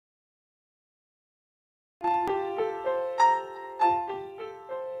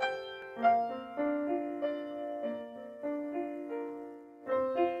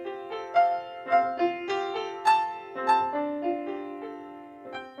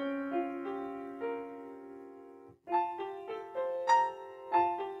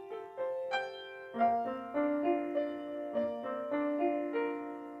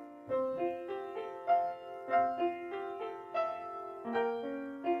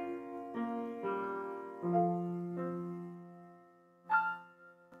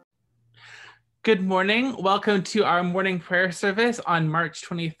Good morning. Welcome to our morning prayer service on March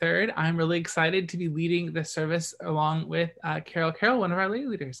 23rd. I'm really excited to be leading the service along with Carol. Carol, one of our lay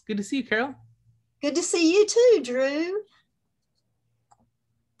leaders. Good to see you, Carol. Good to see you too, Drew.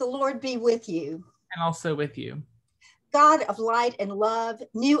 The Lord be with you. And also with you. God of light and love,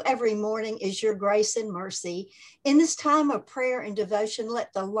 new every morning is your grace and mercy. In this time of prayer and devotion,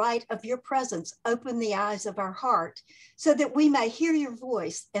 let the light of your presence open the eyes of our heart so that we may hear your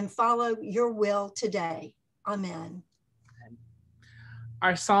voice and follow your will today. Amen.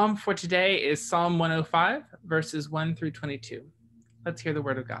 Our psalm for today is Psalm 105, verses 1 through 22. Let's hear the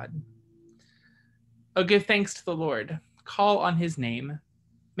word of God. Oh, give thanks to the Lord. Call on his name.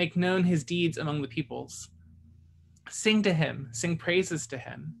 Make known his deeds among the peoples. Sing to him, sing praises to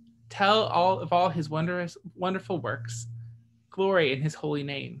him. Tell all his wonderful works. Glory in his holy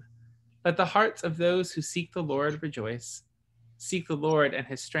name. Let the hearts of those who seek the Lord rejoice. Seek the Lord and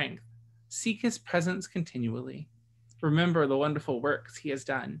his strength. Seek his presence continually. Remember the wonderful works he has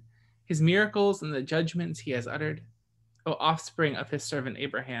done, his miracles and the judgments he has uttered. O offspring of his servant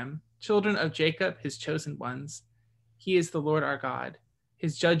Abraham, children of Jacob, his chosen ones. He is the Lord our God.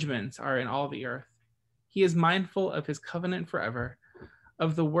 His judgments are in all the earth. He is mindful of his covenant forever,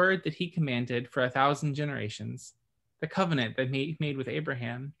 of the word that he commanded for 1,000 generations, the covenant that he made with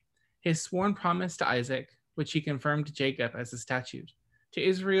Abraham, his sworn promise to Isaac, which he confirmed to Jacob as a statute, to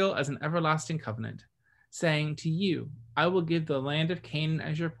Israel as an everlasting covenant, saying, to you, I will give the land of Canaan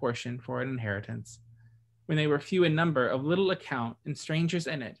as your portion for an inheritance. When they were few in number, of little account, and strangers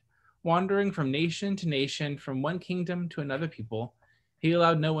in it, wandering from nation to nation, from one kingdom to another people, he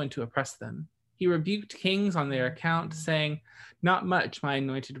allowed no one to oppress them. He rebuked kings on their account, saying, not much, my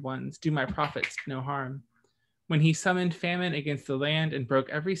anointed ones, do my prophets no harm. When he summoned famine against the land and broke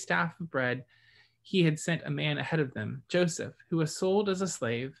every staff of bread, he had sent a man ahead of them, Joseph, who was sold as a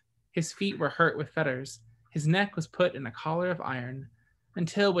slave. His feet were hurt with fetters. His neck was put in a collar of iron,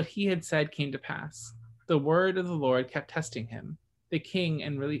 until what he had said came to pass. The word of the Lord kept testing him. The king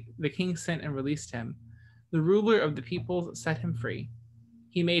sent and released him. The ruler of the people set him free.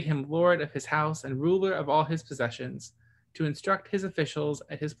 He made him lord of his house and ruler of all his possessions, to instruct his officials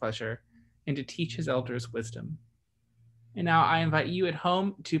at his pleasure and to teach his elders wisdom. And now I invite you at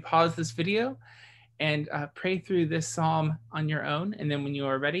home to pause this video and pray through this psalm on your own. And then when you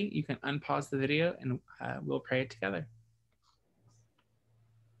are ready, you can unpause the video and we'll pray it together.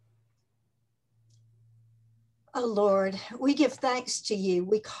 Oh Lord, we give thanks to you.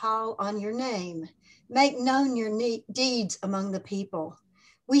 We call on your name. Make known your deeds among the people.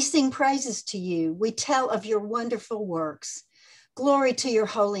 We sing praises to you. We tell of your wonderful works. Glory to your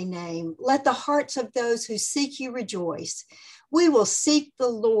holy name. Let the hearts of those who seek you rejoice. We will seek the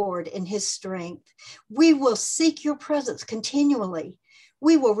Lord in his strength. We will seek your presence continually.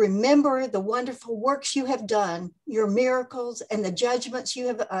 We will remember the wonderful works you have done, your miracles, and the judgments you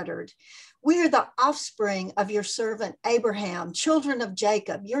have uttered. We are the offspring of your servant Abraham, children of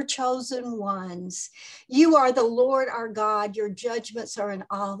Jacob, your chosen ones. You are the Lord our God. Your judgments are in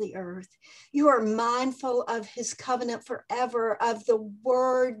all the earth. You are mindful of his covenant forever, of the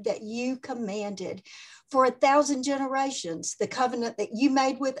word that you commanded for 1,000 generations, the covenant that you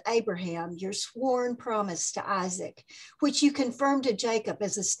made with Abraham, your sworn promise to Isaac, which you confirmed to Jacob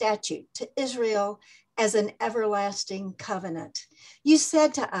as a statute, to Israel as an everlasting covenant. You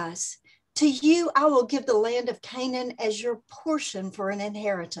said to us, to you, I will give the land of Canaan as your portion for an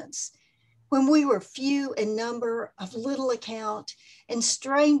inheritance. When we were few in number, of little account, and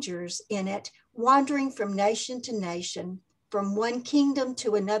strangers in it, wandering from nation to nation, from one kingdom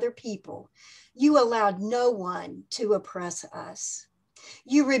to another people, you allowed no one to oppress us.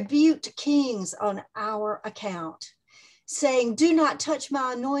 You rebuked kings on our account, saying, do not touch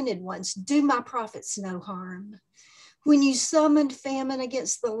my anointed ones, do my prophets no harm. When you summoned famine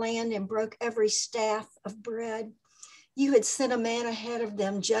against the land and broke every staff of bread, you had sent a man ahead of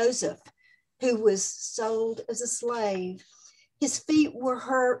them, Joseph, who was sold as a slave. His feet were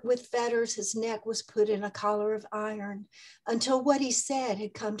hurt with fetters. His neck was put in a collar of iron until what he said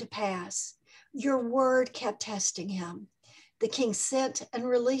had come to pass. Your word kept testing him. The king sent and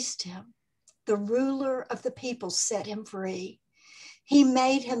released him. The ruler of the people set him free. He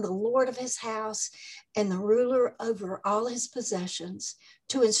made him the Lord of his house and the ruler over all his possessions,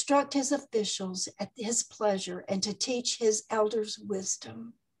 to instruct his officials at his pleasure and to teach his elders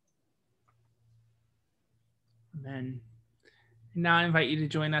wisdom. Amen. And now I invite you to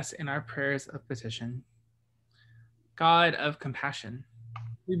join us in our prayers of petition. God of compassion,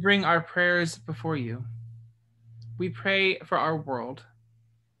 we bring our prayers before you. We pray for our world.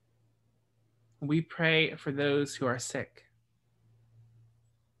 We pray for those who are sick.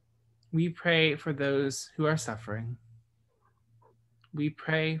 We pray for those who are suffering. We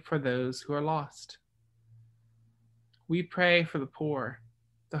pray for those who are lost. We pray for the poor,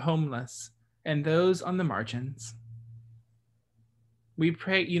 the homeless, and those on the margins. We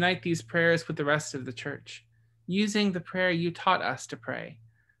pray, unite these prayers with the rest of the church, using the prayer you taught us to pray,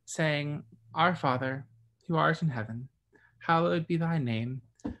 saying, Our Father, who art in heaven, hallowed be thy name.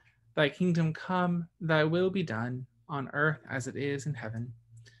 Thy kingdom come, thy will be done, on earth as it is in heaven.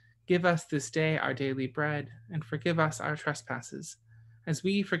 Give us this day our daily bread, and forgive us our trespasses, as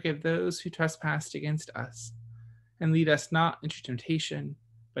we forgive those who trespass against us. And lead us not into temptation,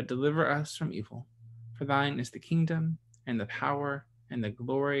 but deliver us from evil. For thine is the kingdom, and the power, and the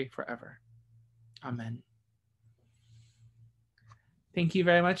glory forever. Amen. Thank you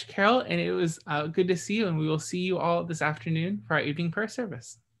very much, Carol, and it was good to see you, and we will see you all this afternoon for our evening prayer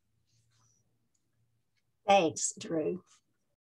service. Thanks, Drew.